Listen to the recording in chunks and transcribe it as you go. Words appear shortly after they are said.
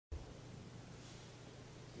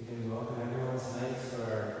And welcome everyone tonight to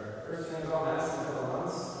our first General Mass in a couple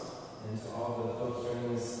months, and to all the folks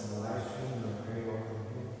joining us on the live stream. You're very welcome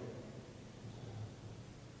here.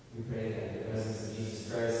 We pray that the presence of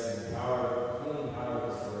Jesus Christ and the healing power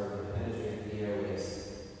of His Word will penetrate the airwaves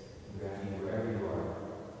and grant you wherever you are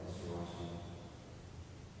as you're watching.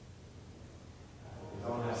 We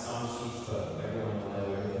don't have song sheets, but everyone will know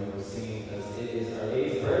everything we're singing because it is our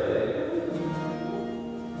 8th birthday.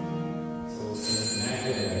 So we'll sing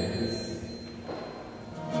Immaculate.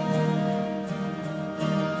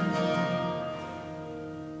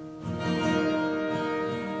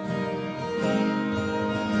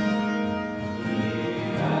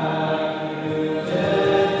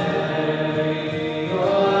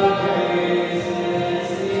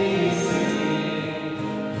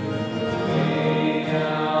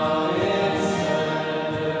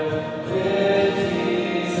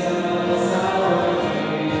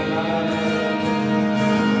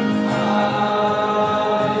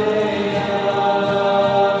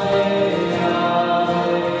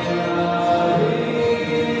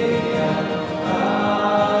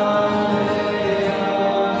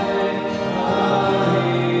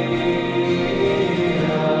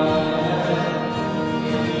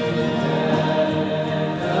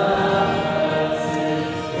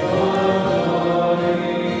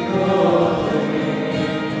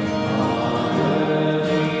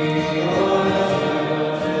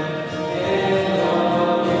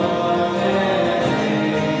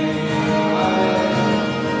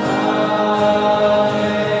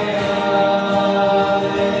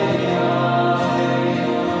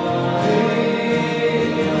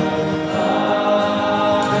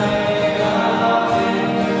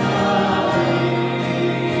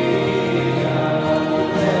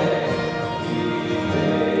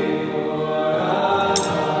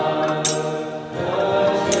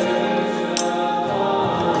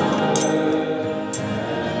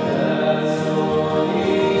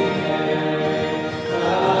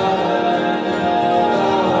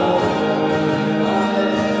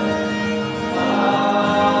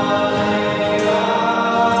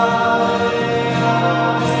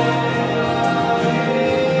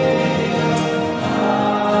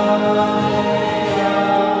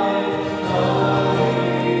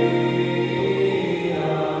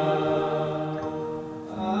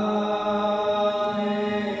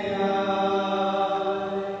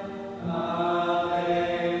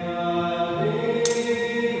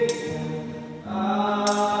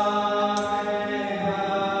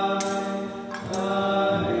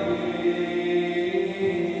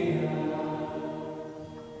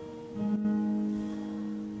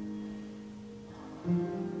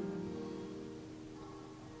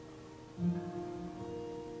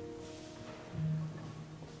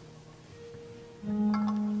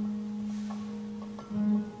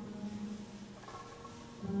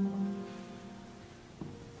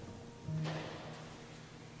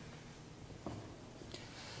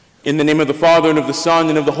 In the name of the Father, and of the Son,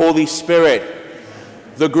 and of the Holy Spirit,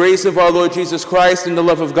 the grace of our Lord Jesus Christ, and the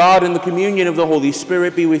love of God, and the communion of the Holy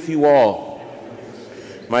Spirit be with you all.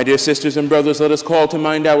 My dear sisters and brothers, let us call to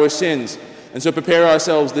mind our sins, and so prepare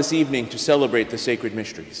ourselves this evening to celebrate the sacred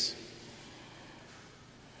mysteries.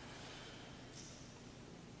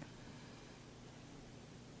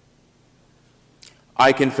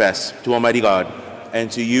 I confess to Almighty God, and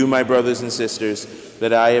to you, my brothers and sisters,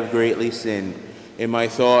 that I have greatly sinned, in my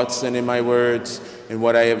thoughts and in my words, in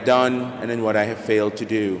what I have done and in what I have failed to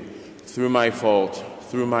do, through my fault,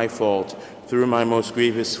 through my most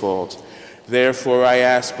grievous fault. Therefore I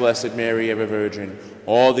ask Blessed Mary, ever Virgin,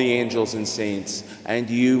 all the angels and saints, and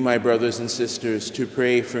you, my brothers and sisters, to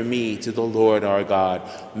pray for me to the Lord our God.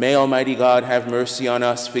 May Almighty God have mercy on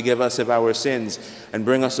us, forgive us of our sins, and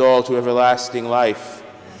bring us all to everlasting life.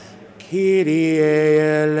 Kyrie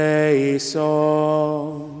eleison.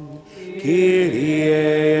 Kyrie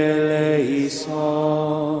eleison,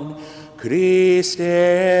 Christe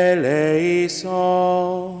eleison,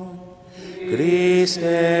 Christe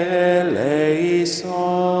eleison,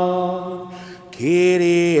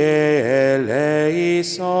 Kyrie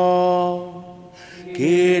eleison,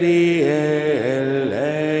 Kyrie eleison.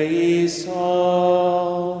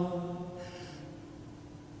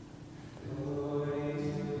 Glory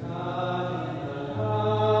to God in the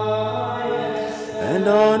highest, and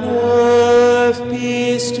on earth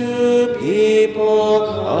peace to people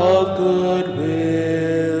of good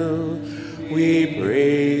will. We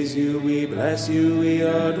praise you, we bless you, we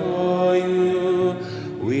adore you,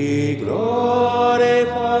 we glorify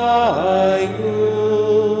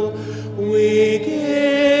you. We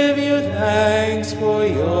give you thanks for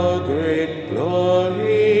your great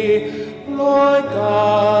glory, Lord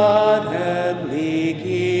God.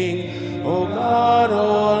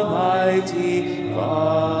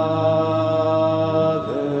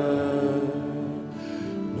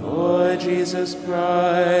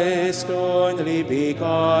 Christ, only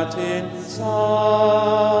begotten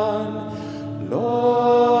Son,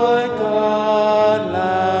 Lord God,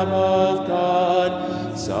 Lamb of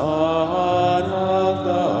God, Son of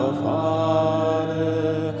the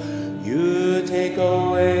Father, you take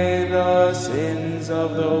away the sins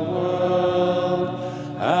of the world,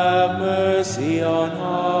 have mercy on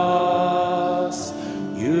us.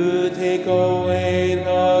 You take away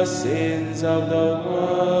the sins of the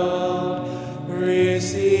world,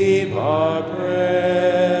 receive our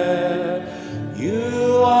prayer.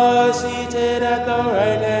 You are seated at the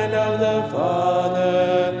right hand of the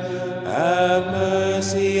Father, have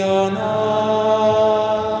mercy on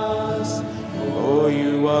us. For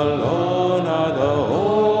you alone are the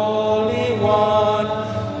Holy One,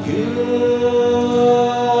 you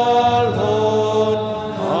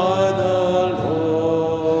alone are the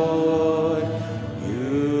Lord,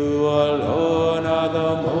 you alone are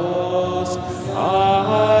the Most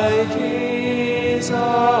High, Jesus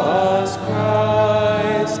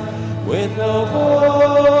Christ, with the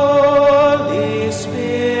Holy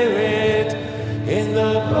Spirit, in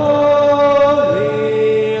the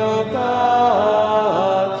glory of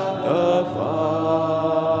God the Father.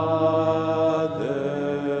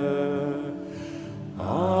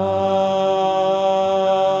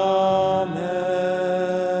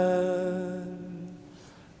 Amen.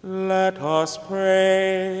 Let us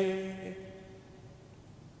pray.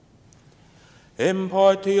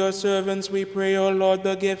 Impart to your servants, we pray, O Lord,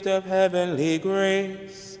 the gift of heavenly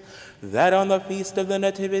grace, that on the feast of the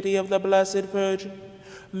Nativity of the Blessed Virgin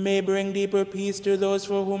may bring deeper peace to those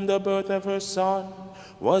for whom the birth of her Son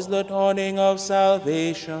was the dawning of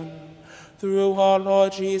salvation. Through our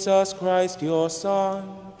Lord Jesus Christ, your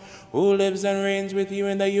Son, who lives and reigns with you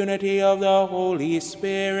in the unity of the Holy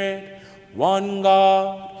Spirit, one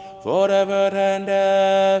God, forever and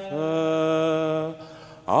ever.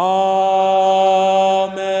 Amen.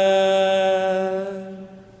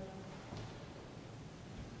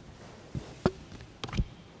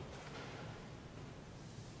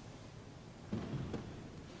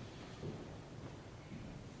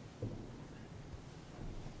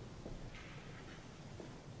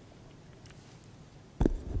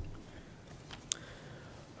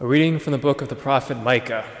 A reading from the book of the prophet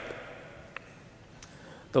Micah.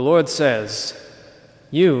 The Lord says,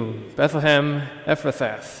 "You, Bethlehem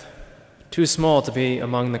Ephrathah, too small to be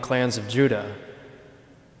among the clans of Judah,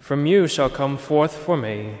 from you shall come forth for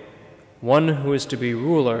me one who is to be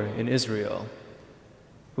ruler in Israel,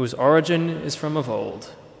 whose origin is from of old,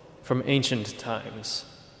 from ancient times.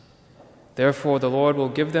 Therefore the Lord will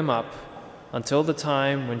give them up until the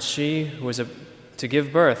time when she who is to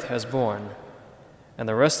give birth has born, and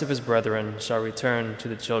the rest of his brethren shall return to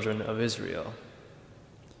the children of Israel.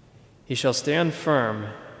 He shall stand firm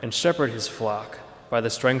and shepherd his flock by the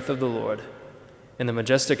strength of the Lord, in the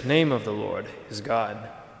majestic name of the Lord his God.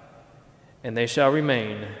 And they shall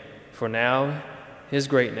remain, for now his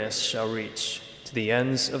greatness shall reach to the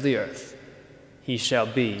ends of the earth. He shall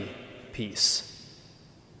be peace."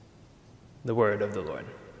 The word of the Lord.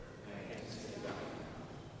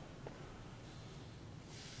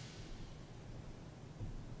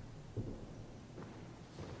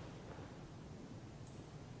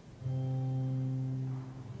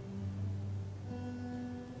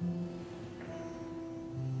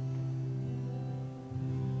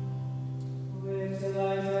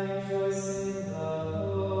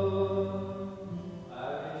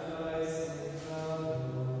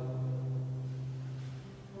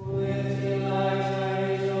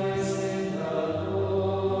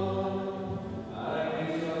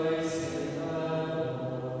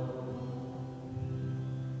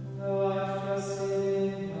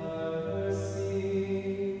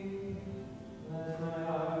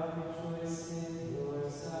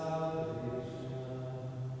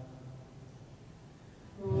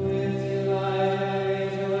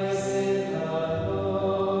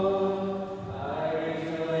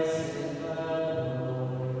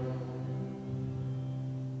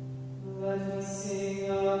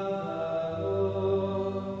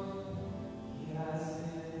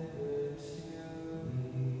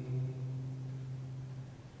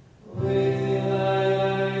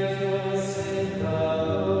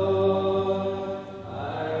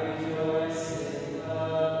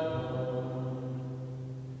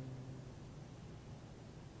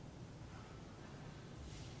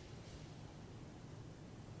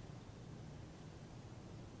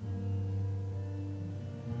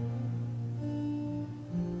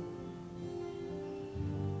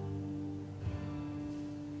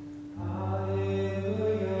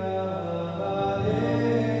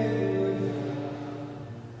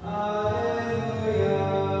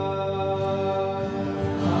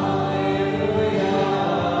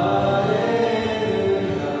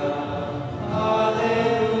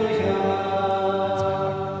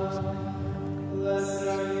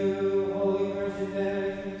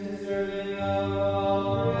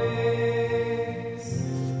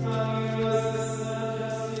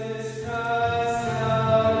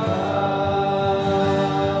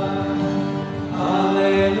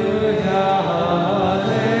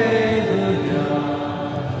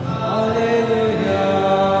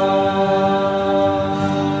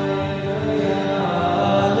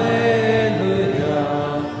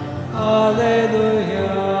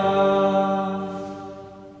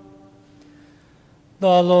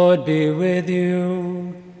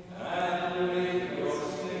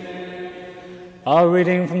 A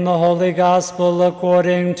reading from the Holy Gospel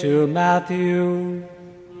according to Matthew.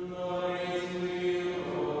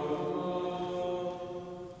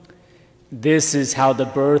 This is how the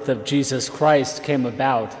birth of Jesus Christ came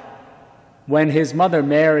about. When his mother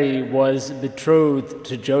Mary was betrothed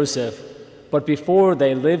to Joseph, but before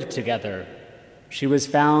they lived together, she was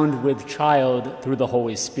found with child through the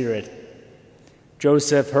Holy Spirit.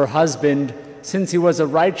 Joseph, her husband, since he was a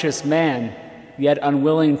righteous man, yet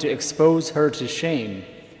unwilling to expose her to shame,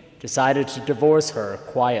 decided to divorce her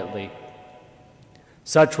quietly.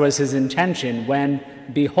 Such was his intention when,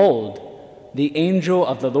 behold, the angel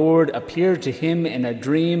of the Lord appeared to him in a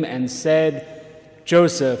dream and said,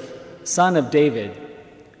 "Joseph, son of David,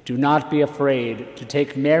 do not be afraid to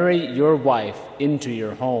take Mary, your wife, into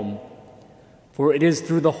your home, for it is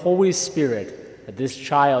through the Holy Spirit that this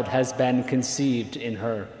child has been conceived in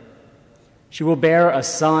her. She will bear a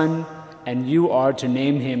son, and you are to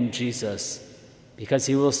name him Jesus, because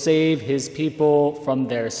he will save his people from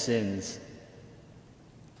their sins."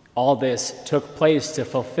 All this took place to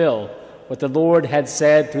fulfill what the Lord had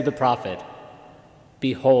said through the prophet,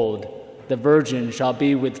 "Behold, the virgin shall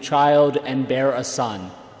be with child and bear a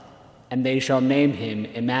son, and they shall name him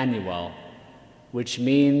Emmanuel," which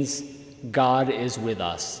means God is with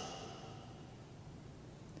us.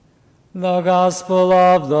 The Gospel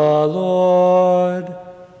of the Lord.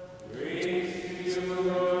 Praise to you,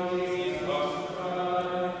 Lord Jesus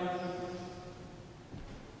Christ.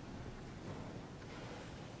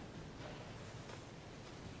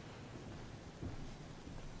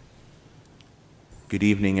 Good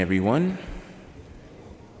evening, everyone.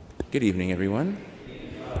 Good evening, everyone.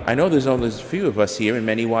 I know there's only a few of us here and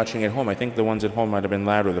many watching at home. I think the ones at home might have been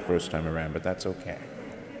louder the first time around, but that's okay.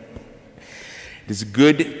 It is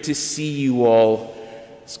good to see you all.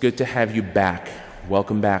 It's good to have you back.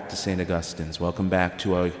 Welcome back to St. Augustine's. Welcome back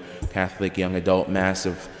to our Catholic Young Adult Mass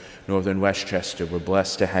of Northern Westchester. We're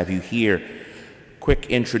blessed to have you here. Quick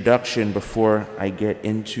introduction before I get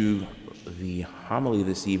into the homily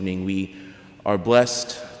this evening. We are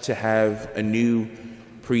blessed to have a new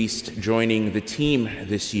priest joining the team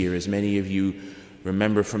this year. As many of you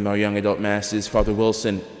remember from our young adult masses, Father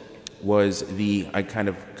Wilson was the kind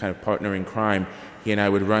of partner in crime. He and I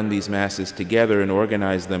would run these masses together and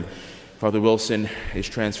organize them. Father Wilson is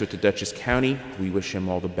transferred to Dutchess County. We wish him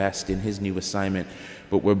all the best in his new assignment.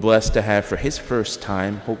 But we're blessed to have for his first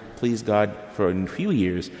time, hope please God for a few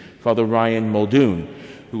years, Father Ryan Muldoon,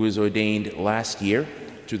 who was ordained last year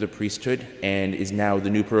to the priesthood and is now the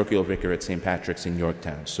new parochial vicar at St. Patrick's in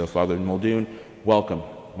Yorktown. So Father Muldoon, welcome.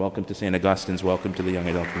 Welcome to St. Augustine's. Welcome to the young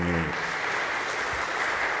adult community.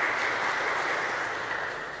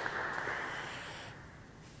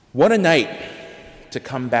 What a night to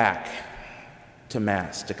come back to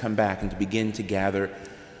Mass, to come back and to begin to gather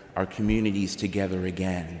our communities together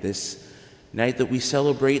again. This night that we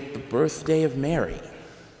celebrate the birthday of Mary.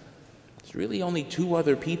 There's really only two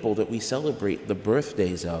other people that we celebrate the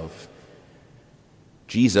birthdays of.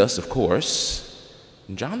 Jesus, of course,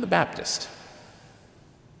 and John the Baptist.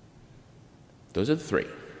 Those are the three.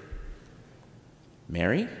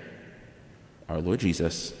 Mary, our Lord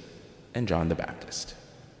Jesus, and John the Baptist.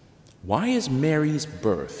 Why is Mary's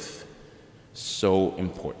birth so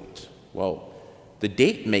important? Well, the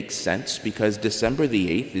date makes sense because December the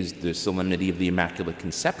 8th is the Solemnity of the Immaculate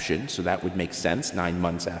Conception, so that would make sense. 9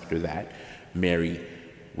 months after that, Mary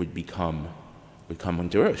would come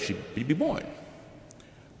unto earth. She would be born.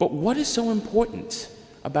 But what is so important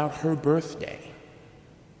about her birthday?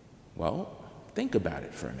 Well, think about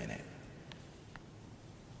it for a minute.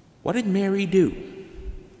 What did Mary do?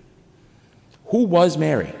 Who was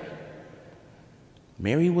Mary?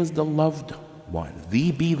 Mary was the loved one,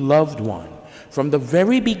 the beloved one. From the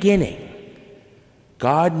very beginning,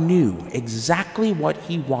 God knew exactly what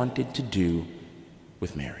he wanted to do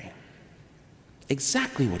with Mary.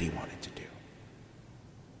 Exactly what he wanted to do.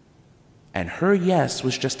 And her yes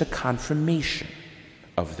was just a confirmation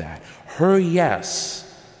of that. Her yes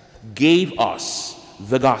gave us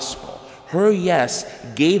the gospel. Her yes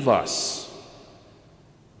gave us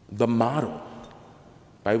the model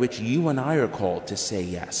by which you and I are called to say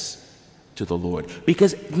yes to the Lord.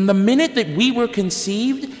 Because from the minute that we were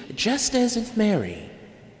conceived, just as in Mary,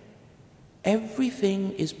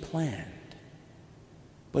 everything is planned.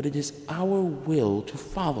 But it is our will to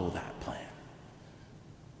follow that plan.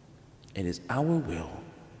 It is our will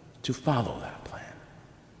to follow that plan.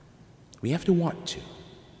 We have to want to.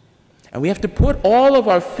 And we have to put all of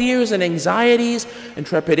our fears and anxieties and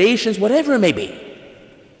trepidations, whatever it may be,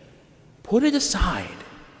 put it aside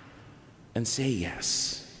and say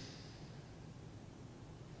yes.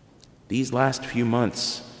 These last few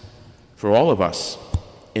months, For all of us,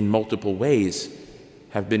 in multiple ways,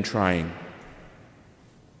 have been trying.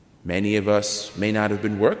 Many of us may not have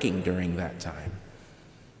been working during that time.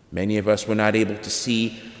 Many of us were not able to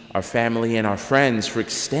see our family and our friends for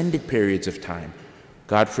extended periods of time.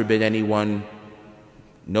 God forbid anyone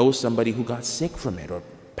knows somebody who got sick from it or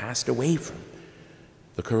passed away from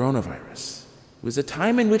the coronavirus. It was a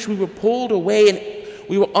time in which we were pulled away and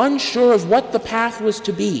we were unsure of what the path was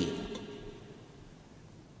to be.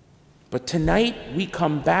 But tonight we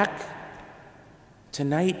come back.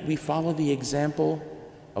 Tonight we follow the example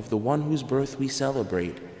of the one whose birth we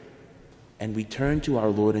celebrate, and we turn to our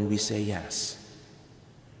Lord and we say yes.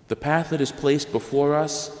 The path that is placed before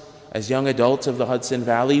us as young adults of the Hudson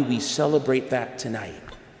Valley, we celebrate that tonight.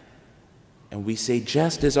 And we say,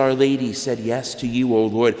 just as Our Lady said yes to you, O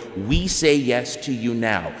Lord, we say yes to you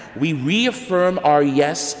now. We reaffirm our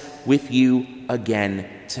yes with you again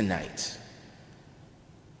tonight.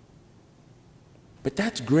 But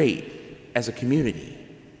that's great as a community.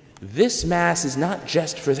 This Mass is not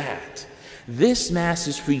just for that. This Mass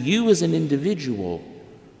is for you as an individual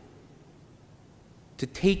to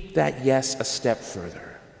take that yes a step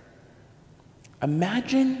further.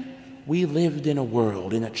 Imagine we lived in a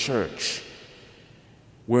world, in a church,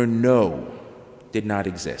 where no did not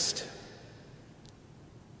exist.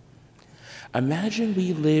 Imagine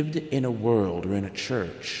we lived in a world or in a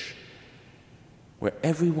church where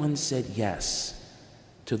everyone said yes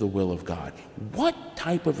to the will of God. What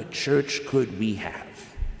type of a church could we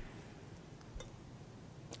have?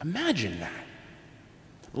 Imagine that.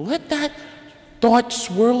 Let that thought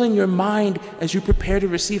swirl in your mind as you prepare to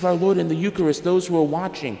receive our Lord in the Eucharist. Those who are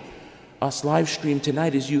watching us live stream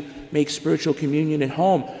tonight as you make spiritual communion at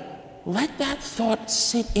home, let that thought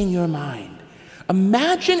sit in your mind.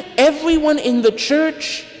 Imagine everyone in the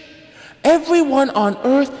church, everyone on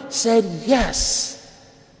earth said yes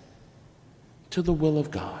to the will of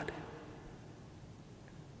God.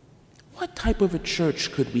 What type of a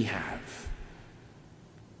church could we have?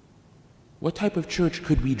 What type of church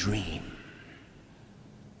could we dream?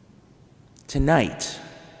 Tonight,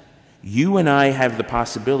 you and I have the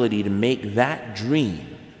possibility to make that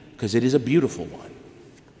dream, because it is a beautiful one,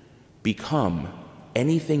 become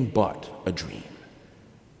anything but a dream.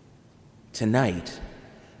 Tonight,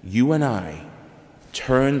 you and I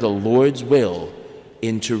turn the Lord's will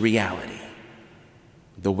into reality,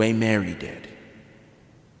 the way Mary did.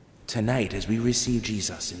 Tonight, as we receive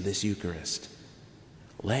Jesus in this Eucharist,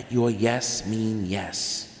 let your yes mean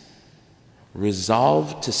yes.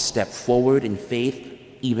 Resolve to step forward in faith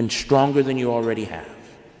even stronger than you already have.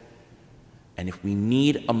 And if we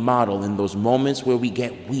need a model in those moments where we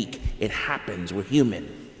get weak, it happens, we're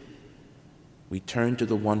human, we turn to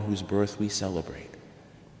the one whose birth we celebrate.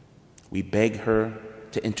 We beg her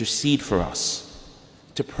to intercede for us,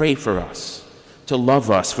 to pray for us, to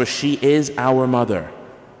love us, for she is our mother,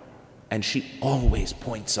 and she always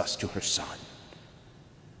points us to her Son.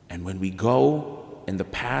 And when we go in the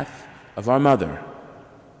path of our mother,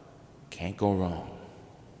 can't go wrong.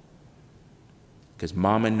 Because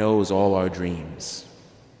Mama knows all our dreams.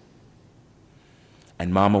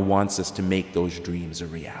 And Mama wants us to make those dreams a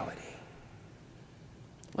reality.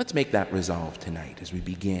 Let's make that resolve tonight as we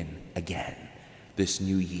begin again this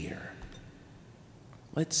new year.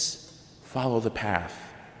 Let's follow the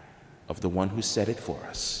path of the one who set it for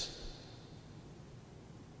us.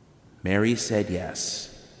 Mary said yes.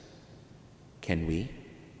 Can we?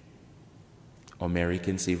 O Mary,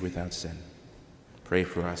 conceived without sin, pray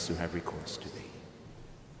for us who have recourse to thee.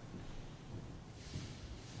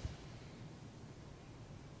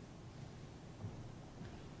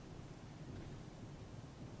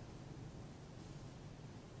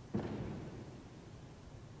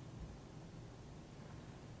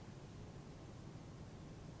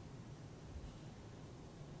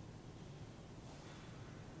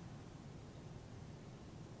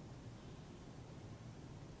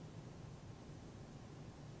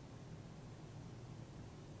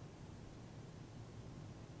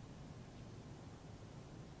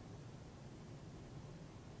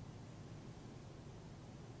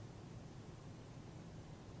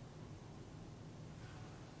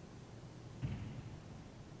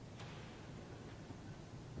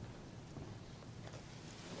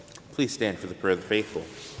 Please stand for the prayer of the faithful.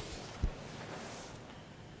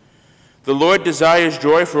 The Lord desires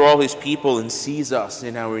joy for all his people and sees us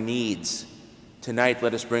in our needs. Tonight,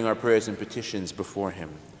 let us bring our prayers and petitions before him.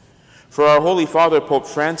 For our Holy Father, Pope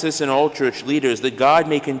Francis, and all church leaders, that God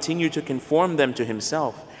may continue to conform them to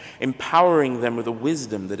himself, empowering them with a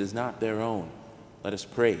wisdom that is not their own. Let us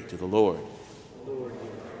pray to the Lord.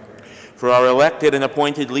 For our elected and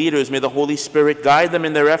appointed leaders, may the Holy Spirit guide them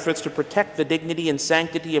in their efforts to protect the dignity and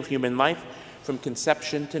sanctity of human life from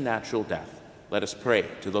conception to natural death. Let us pray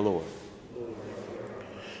to the Lord.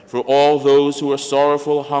 For all those who are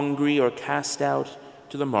sorrowful, hungry, or cast out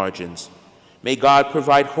to the margins, may God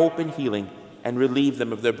provide hope and healing and relieve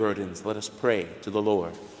them of their burdens. Let us pray to the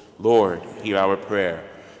Lord. Lord, hear our prayer.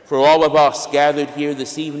 For all of us gathered here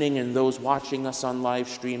this evening and those watching us on live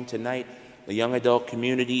stream tonight, the young adult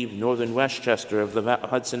community of Northern Westchester of the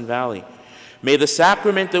Hudson Valley, may the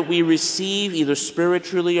sacrament that we receive, either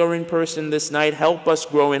spiritually or in person this night, help us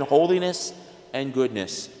grow in holiness and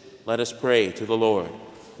goodness. Let us pray to the Lord.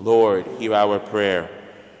 Lord, hear our prayer.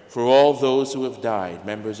 For all those who have died,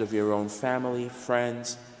 members of your own family,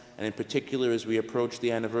 friends, and in particular as we approach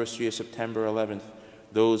the anniversary of September 11th,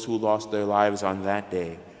 those who lost their lives on that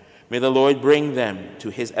day, may the Lord bring them to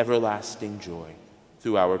his everlasting joy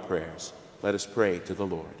through our prayers. Let us pray to the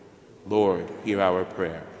Lord. Lord, hear our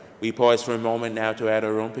prayer. We pause for a moment now to add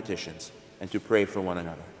our own petitions and to pray for one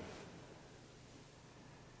another.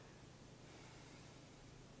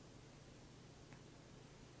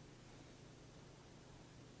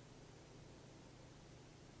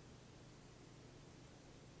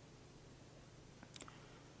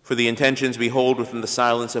 For the intentions we hold within the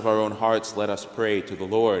silence of our own hearts, let us pray to the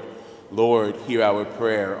Lord. Lord, hear our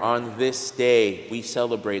prayer. On this day, we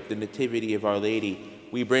celebrate the Nativity of Our Lady.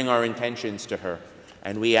 We bring our intentions to her,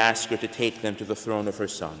 and we ask her to take them to the throne of her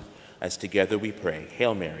Son. As together we pray,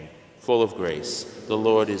 Hail Mary, full of grace, the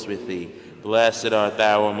Lord is with thee. Blessed art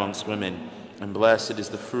thou amongst women, and blessed is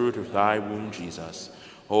the fruit of thy womb, Jesus.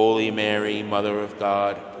 Holy Mary, Mother of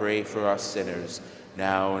God, pray for us sinners,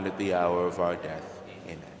 now and at the hour of our death.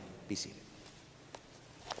 Amen. Be seated.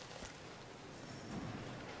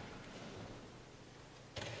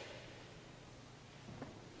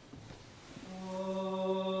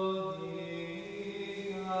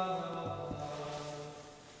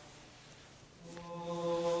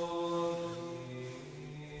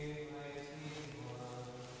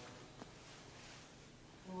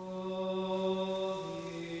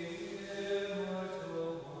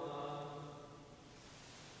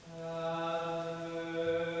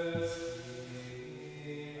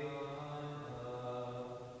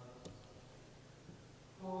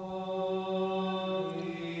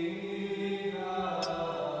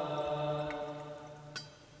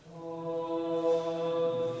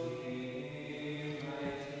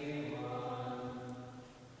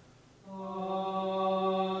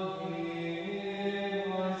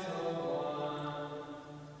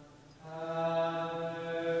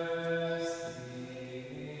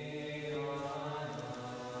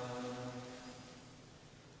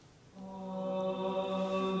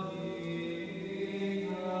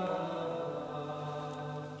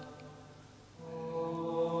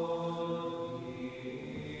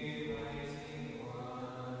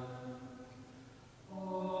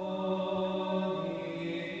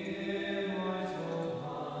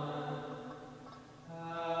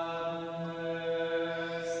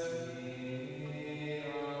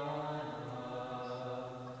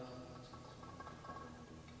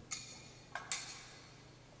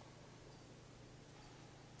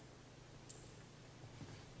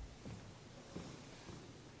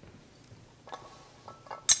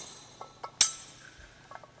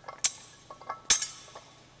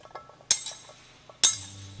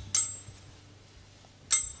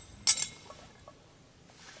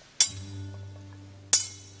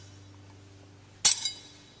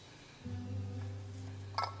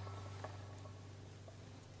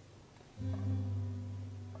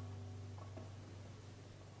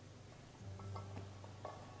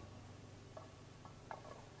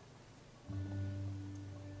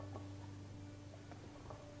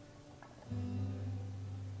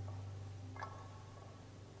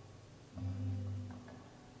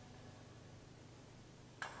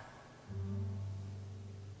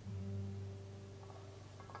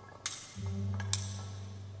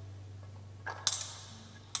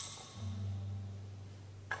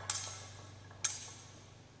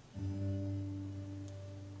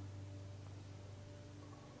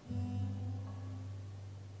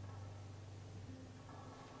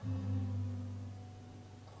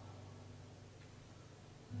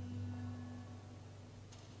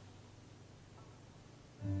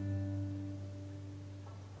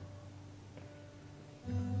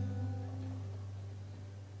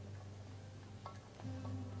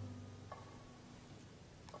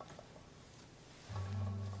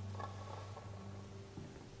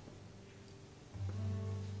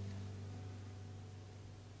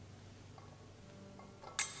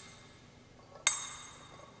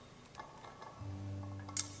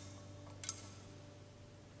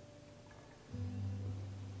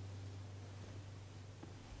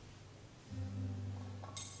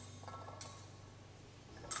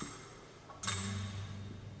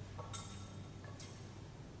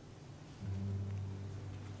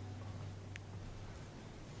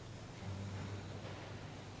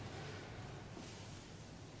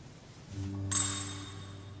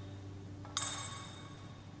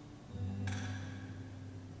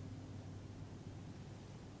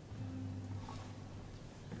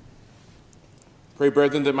 Pray,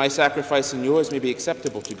 brethren, that my sacrifice and yours may be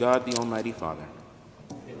acceptable to God, the Almighty Father.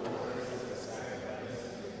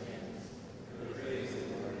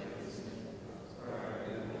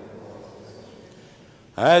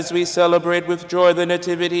 As we celebrate with joy the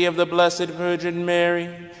Nativity of the Blessed Virgin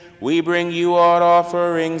Mary, we bring you our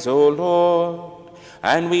offerings, O Lord,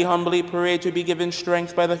 and we humbly pray to be given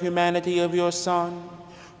strength by the humanity of your Son,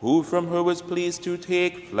 who from her was pleased to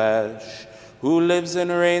take flesh, who lives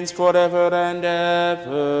and reigns forever and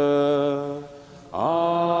ever.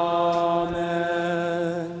 Amen.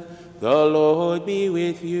 The Lord be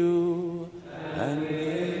with you, and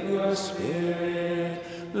with your spirit.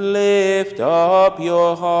 Lift up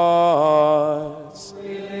your hearts.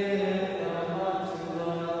 We lift our hearts to the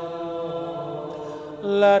Lord.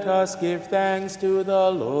 Let us give thanks to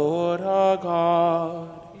the Lord our God.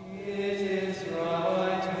 It is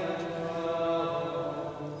right and just.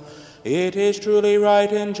 It is truly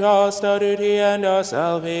right and just, our duty and our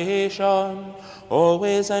salvation,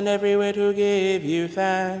 always and everywhere to give you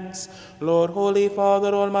thanks, Lord, Holy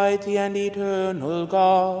Father, Almighty and eternal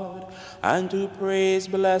God, and to praise,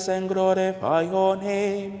 bless, and glorify your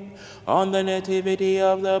name on the nativity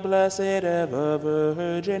of the Blessed Ever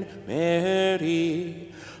Virgin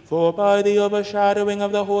Mary. For by the overshadowing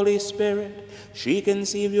of the Holy Spirit, she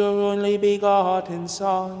conceived your only begotten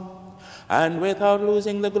Son, and without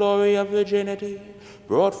losing the glory of virginity,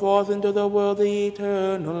 brought forth into the world the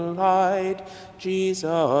eternal light,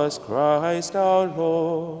 Jesus Christ our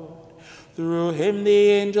Lord. Through him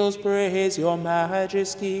the angels praise your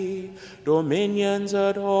majesty, dominions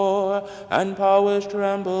adore, and powers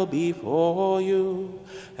tremble before you.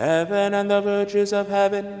 Heaven and the virtues of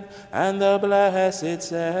heaven, and the blessed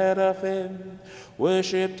seraphim,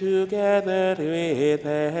 worship together with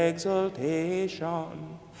exaltation.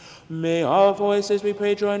 May our voices, we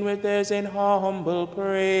pray, join with theirs in humble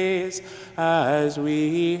praise as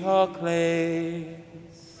we acclaim.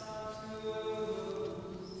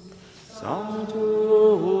 Sanctus,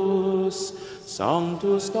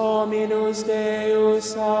 Sanctus Dominus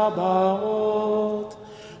Deus Sabaoth,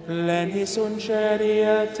 plenis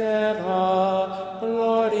unceria terra,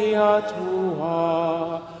 gloria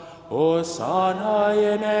tua, Hosanna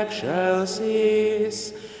in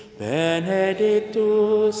excelsis,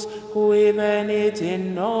 benedictus qui venit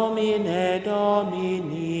in nomine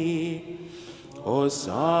Domini,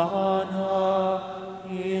 Hosanna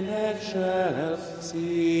in excelsis.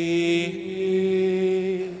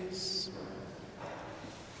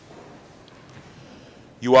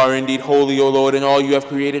 You are indeed holy, O Lord, and all you have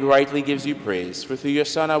created rightly gives you praise. For through your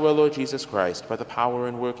Son, our Lord Jesus Christ, by the power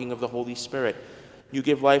and working of the Holy Spirit, you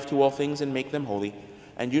give life to all things and make them holy,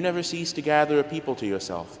 and you never cease to gather a people to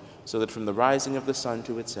yourself, so that from the rising of the sun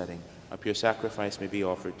to its setting, a pure sacrifice may be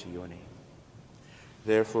offered to your name.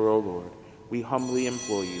 Therefore, O Lord, we humbly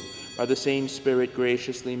implore you, by the same Spirit,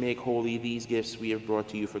 graciously make holy these gifts we have brought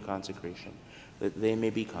to you for consecration, that they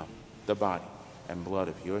may become the body and blood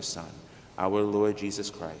of your Son, our Lord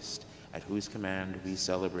Jesus Christ, at whose command we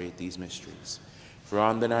celebrate these mysteries. For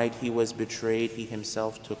on the night he was betrayed, he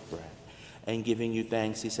himself took bread, and giving you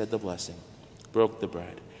thanks, he said the blessing, broke the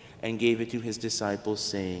bread, and gave it to his disciples,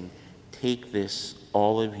 saying, "Take this,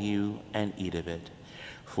 all of you, and eat of it,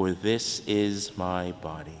 for this is my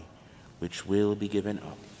body, which will be given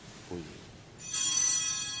up for you."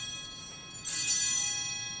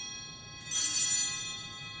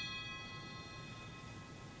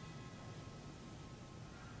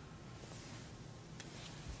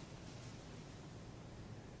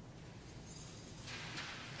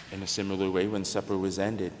 In a similar way, when supper was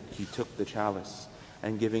ended, he took the chalice,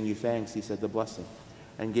 and giving you thanks, he said the blessing,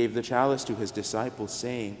 and gave the chalice to his disciples,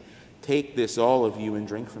 saying, "Take this, all of you, and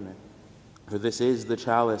drink from it. For this is the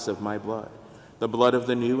chalice of my blood, the blood of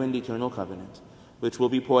the new and eternal covenant, which will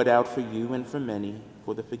be poured out for you and for many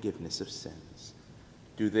for the forgiveness of sins.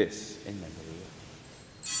 Do this in memory of me."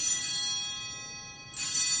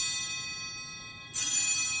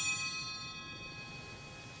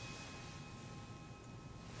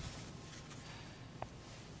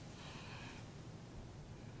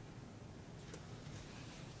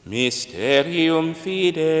 Mysterium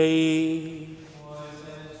Fidei.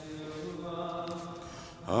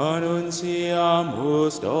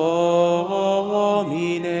 Annunciamus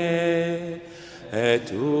Domine, et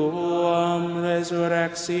tuam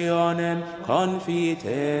resurrectionem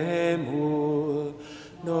confitemur,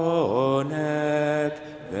 donec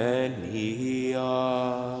venias.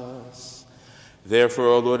 Therefore,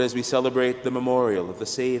 O Lord, as we celebrate the memorial of the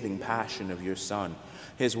saving passion of your Son,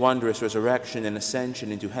 his wondrous resurrection and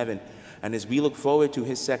ascension into heaven, and as we look forward to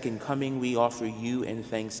his second coming, we offer you in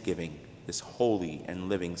thanksgiving this holy and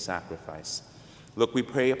living sacrifice. Look, we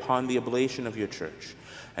pray, upon the oblation of your church,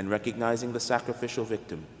 and recognizing the sacrificial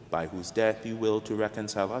victim by whose death you will to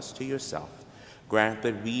reconcile us to yourself, grant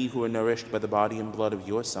that we who are nourished by the body and blood of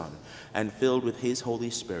your Son and filled with his Holy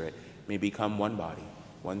Spirit may become one body,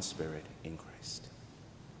 one spirit in Christ.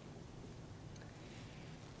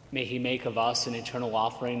 May he make of us an eternal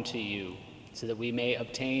offering to you, so that we may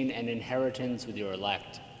obtain an inheritance with your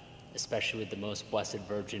elect, especially with the most blessed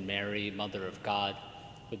Virgin Mary, Mother of God,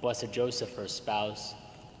 with blessed Joseph, her spouse,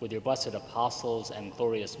 with your blessed apostles and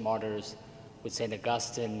glorious martyrs, with St.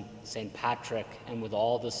 Augustine, St. Patrick, and with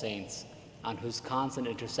all the saints, on whose constant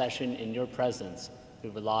intercession in your presence we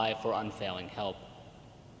rely for unfailing help.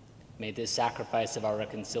 May this sacrifice of our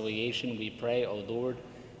reconciliation, we pray, O Lord,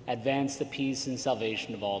 advance the peace and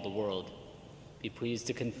salvation of all the world. Be pleased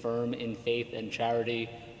to confirm in faith and charity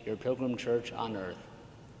your pilgrim church on earth.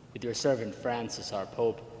 With your servant Francis, our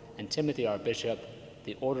Pope, and Timothy, our Bishop,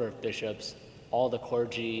 the order of bishops, all the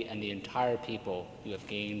clergy, and the entire people you have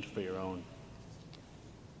gained for your own.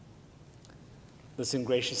 Listen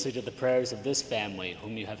graciously to the prayers of this family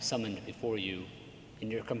whom you have summoned before you. In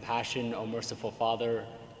your compassion, O merciful Father,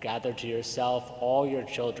 gather to yourself all your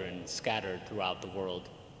children scattered throughout the world.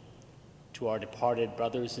 To our departed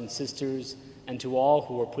brothers and sisters, and to all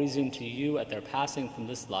who were pleasing to you at their passing from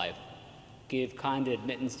this life, give kind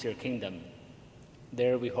admittance to your kingdom.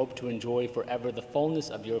 There we hope to enjoy forever the fullness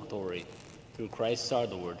of your glory, through Christ our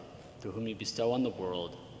Lord, through whom you bestow on the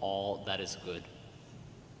world all that is good.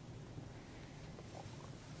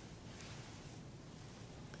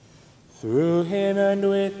 Through him and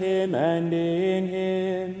with him and in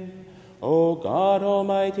him, O God,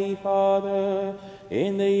 Almighty Father,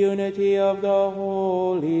 in the unity of the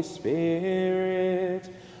Holy Spirit,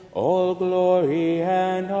 all glory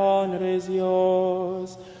and honor is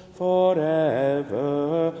yours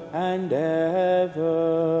forever and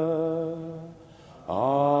ever.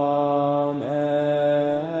 Amen.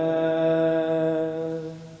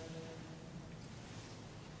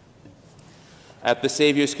 At the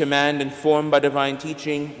Savior's command, informed by divine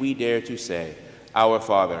teaching, we dare to say, Our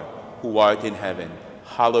Father, who art in heaven,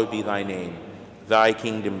 hallowed be thy name. Thy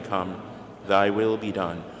kingdom come, thy will be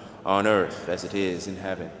done, on earth as it is in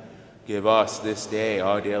heaven. Give us this day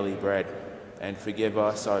our daily bread, and forgive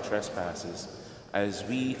us our trespasses, as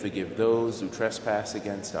we forgive those who trespass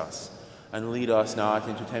against us. And lead us not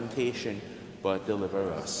into temptation, but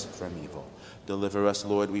deliver us from evil. Deliver us,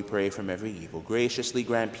 Lord, we pray, from every evil. Graciously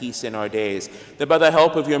grant peace in our days, that by the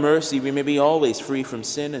help of your mercy we may be always free from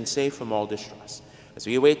sin and safe from all distress, as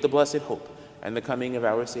we await the blessed hope and the coming of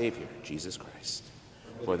our Savior, Jesus Christ.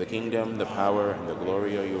 For the kingdom, the power, and the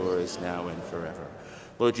glory are yours, now and forever.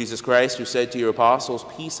 Lord Jesus Christ, who said to your apostles,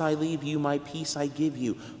 Peace I leave you, my peace I give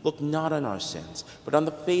you, look not on our sins, but on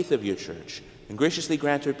the faith of your church, and graciously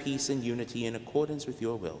grant her peace and unity in accordance with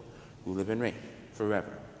your will, who live and reign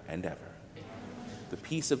forever and ever. The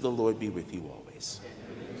peace of the Lord be with you always.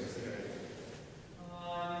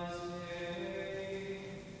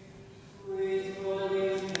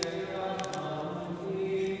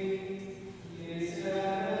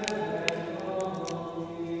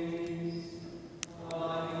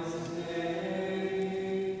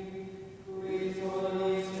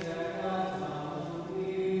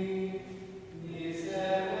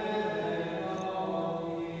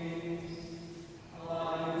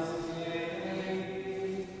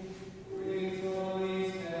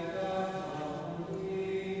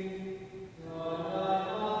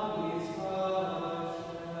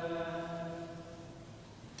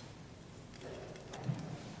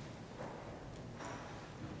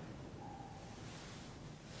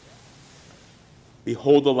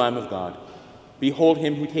 Behold the Lamb of God. Behold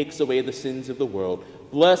him who takes away the sins of the world.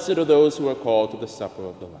 Blessed are those who are called to the supper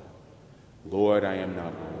of the Lamb. Lord, I am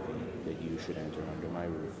not worthy that you should enter under my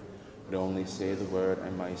roof, but only say the word,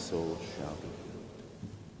 and my soul shall be healed.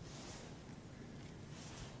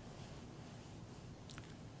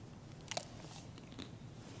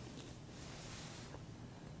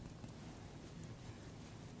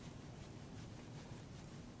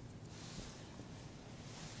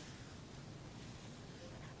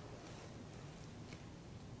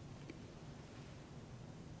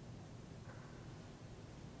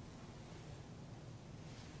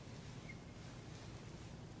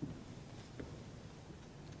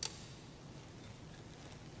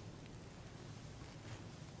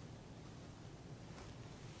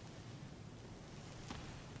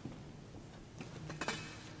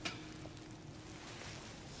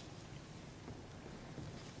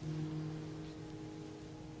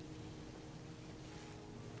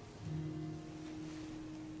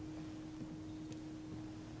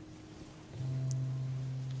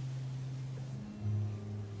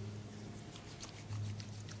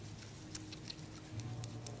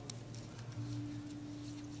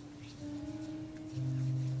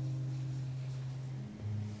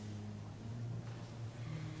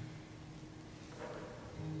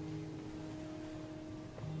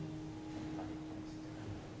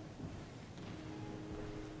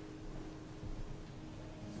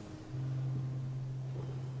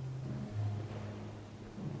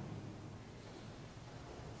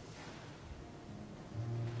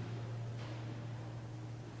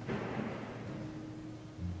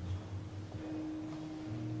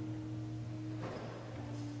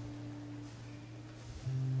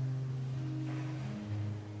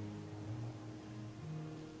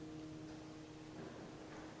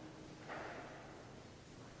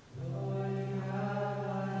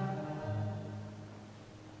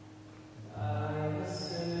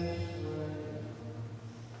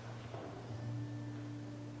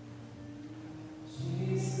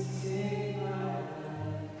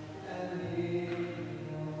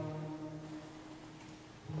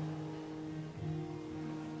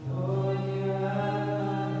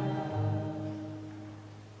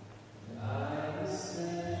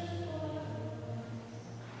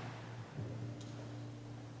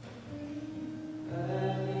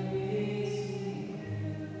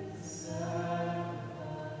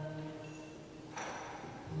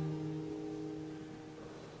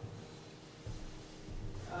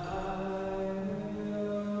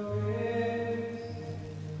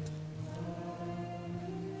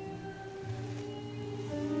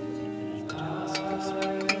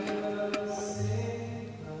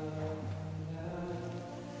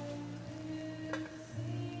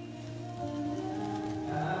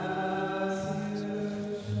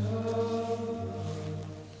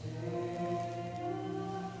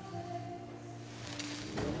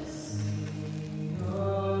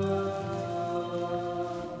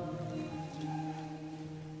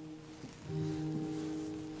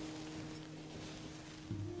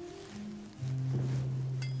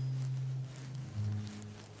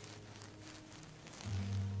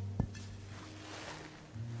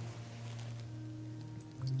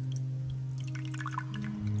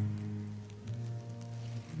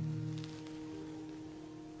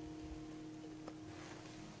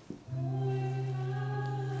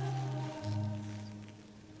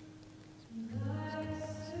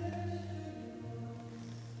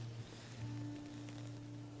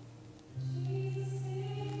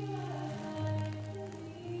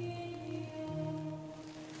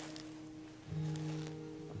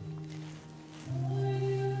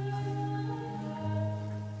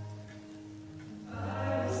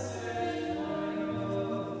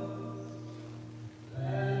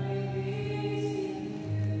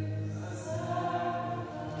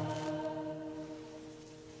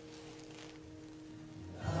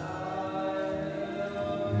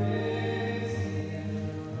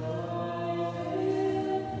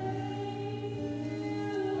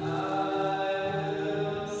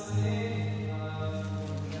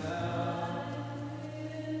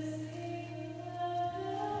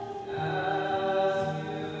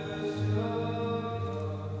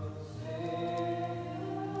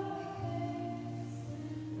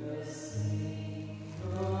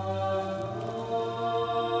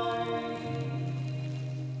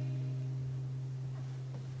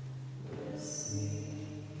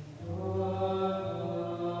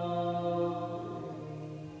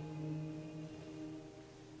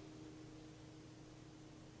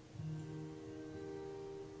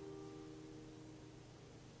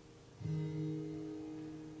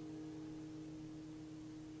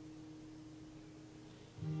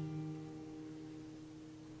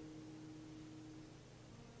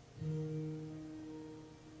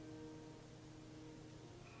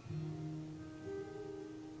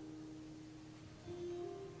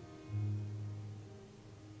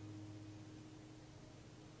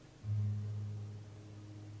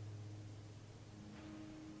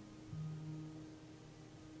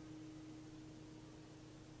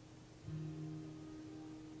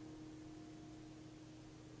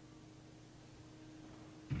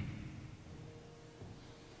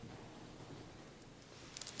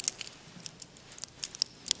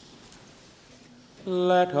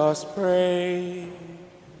 Let us pray.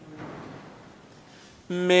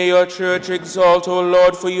 May your church exalt, O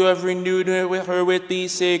Lord, for you have renewed her with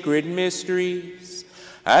these sacred mysteries,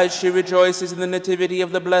 as she rejoices in the nativity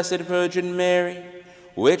of the Blessed Virgin Mary,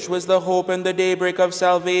 which was the hope and the daybreak of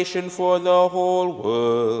salvation for the whole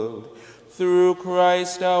world. Through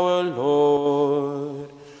Christ our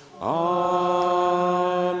Lord. Amen.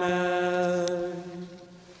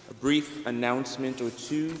 A brief announcement or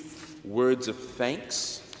two, words of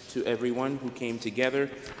thanks to everyone who came together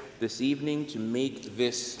this evening to make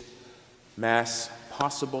this Mass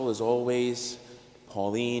possible. As always,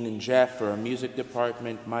 Pauline and Jeff for our music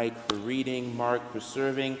department, Mike for reading, Mark for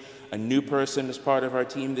serving, a new person as part of our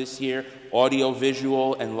team this year, audio,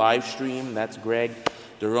 visual, and live stream. That's Greg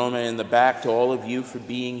DeRoma in the back. To all of you for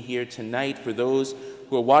being here tonight. For those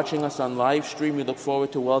who are watching us on live stream, we look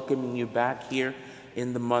forward to welcoming you back here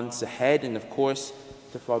in the months ahead. And of course,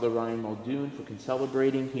 to Father Ryan Muldoon for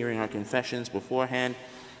celebrating, hearing our confessions beforehand.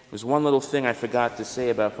 There's one little thing I forgot to say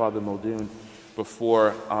about Father Muldoon before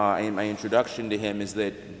in my introduction to him, is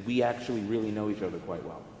that we actually really know each other quite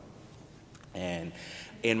well. And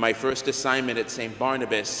in my first assignment at St.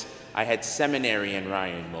 Barnabas, I had seminary in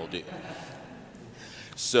Ryan Muldoon.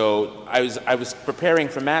 So I was preparing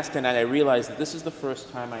for Mass tonight, and I realized that this is the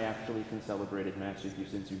first time I actually can celebrate Mass with you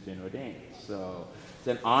since you've been ordained. So it's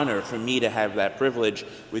an honor for me to have that privilege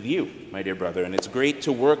with you, my dear brother. And it's great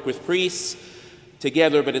to work with priests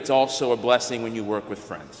together, but it's also a blessing when you work with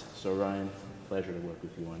friends. So Ryan, pleasure to work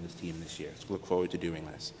with you on this team this year. So look forward to doing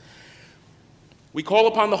this. We call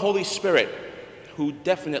upon the Holy Spirit, who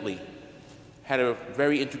definitely had a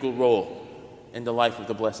very integral role in the life of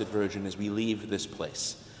the Blessed Virgin as we leave this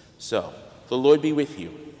place. So, the Lord be with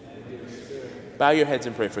you. Bow your heads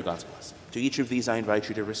and pray for God's blessing. To each of these I invite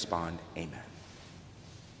you to respond, Amen.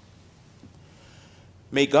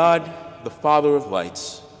 May God, the Father of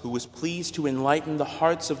lights, who was pleased to enlighten the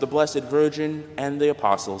hearts of the Blessed Virgin and the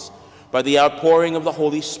apostles by the outpouring of the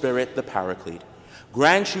Holy Spirit, the Paraclete,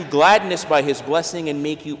 grant you gladness by his blessing and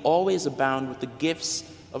make you always abound with the gifts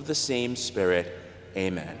of the same Spirit.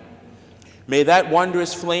 Amen. May that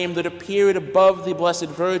wondrous flame that appeared above the Blessed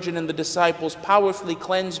Virgin and the disciples powerfully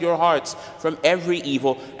cleanse your hearts from every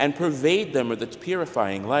evil and pervade them with its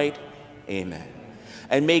purifying light. Amen.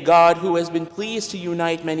 And may God, who has been pleased to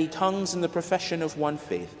unite many tongues in the profession of one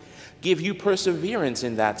faith, give you perseverance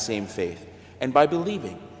in that same faith, and by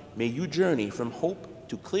believing, may you journey from hope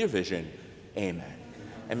to clear vision. Amen.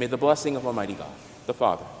 And may the blessing of Almighty God, the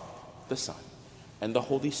Father, the Son, and the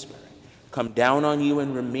Holy Spirit come down on you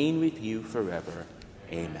and remain with you forever.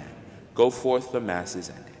 Amen. Go forth, the Mass is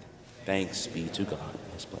ended. Thanks be to God,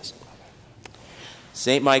 his blessed Father.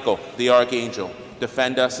 Saint Michael, the Archangel,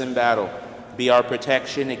 defend us in battle. Be our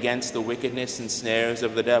protection against the wickedness and snares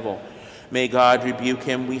of the devil. May God rebuke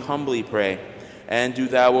him, we humbly pray. And do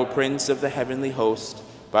thou, O Prince of the heavenly host,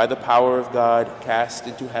 by the power of God, cast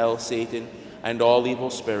into hell Satan and all evil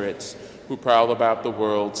spirits who prowl about the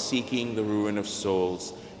world, seeking the ruin of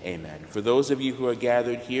souls. Amen. For those of you who are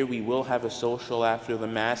gathered here, we will have a social after the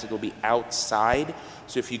Mass. It will be outside.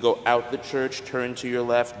 So if you go out the church, turn to your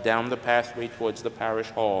left, down the pathway towards the parish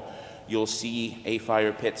hall, you'll see a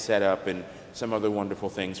fire pit set up and some other wonderful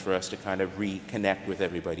things for us to kind of reconnect with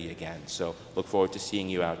everybody again. So look forward to seeing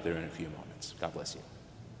you out there in a few moments. God bless you.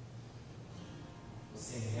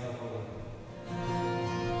 Sing Hail Holy.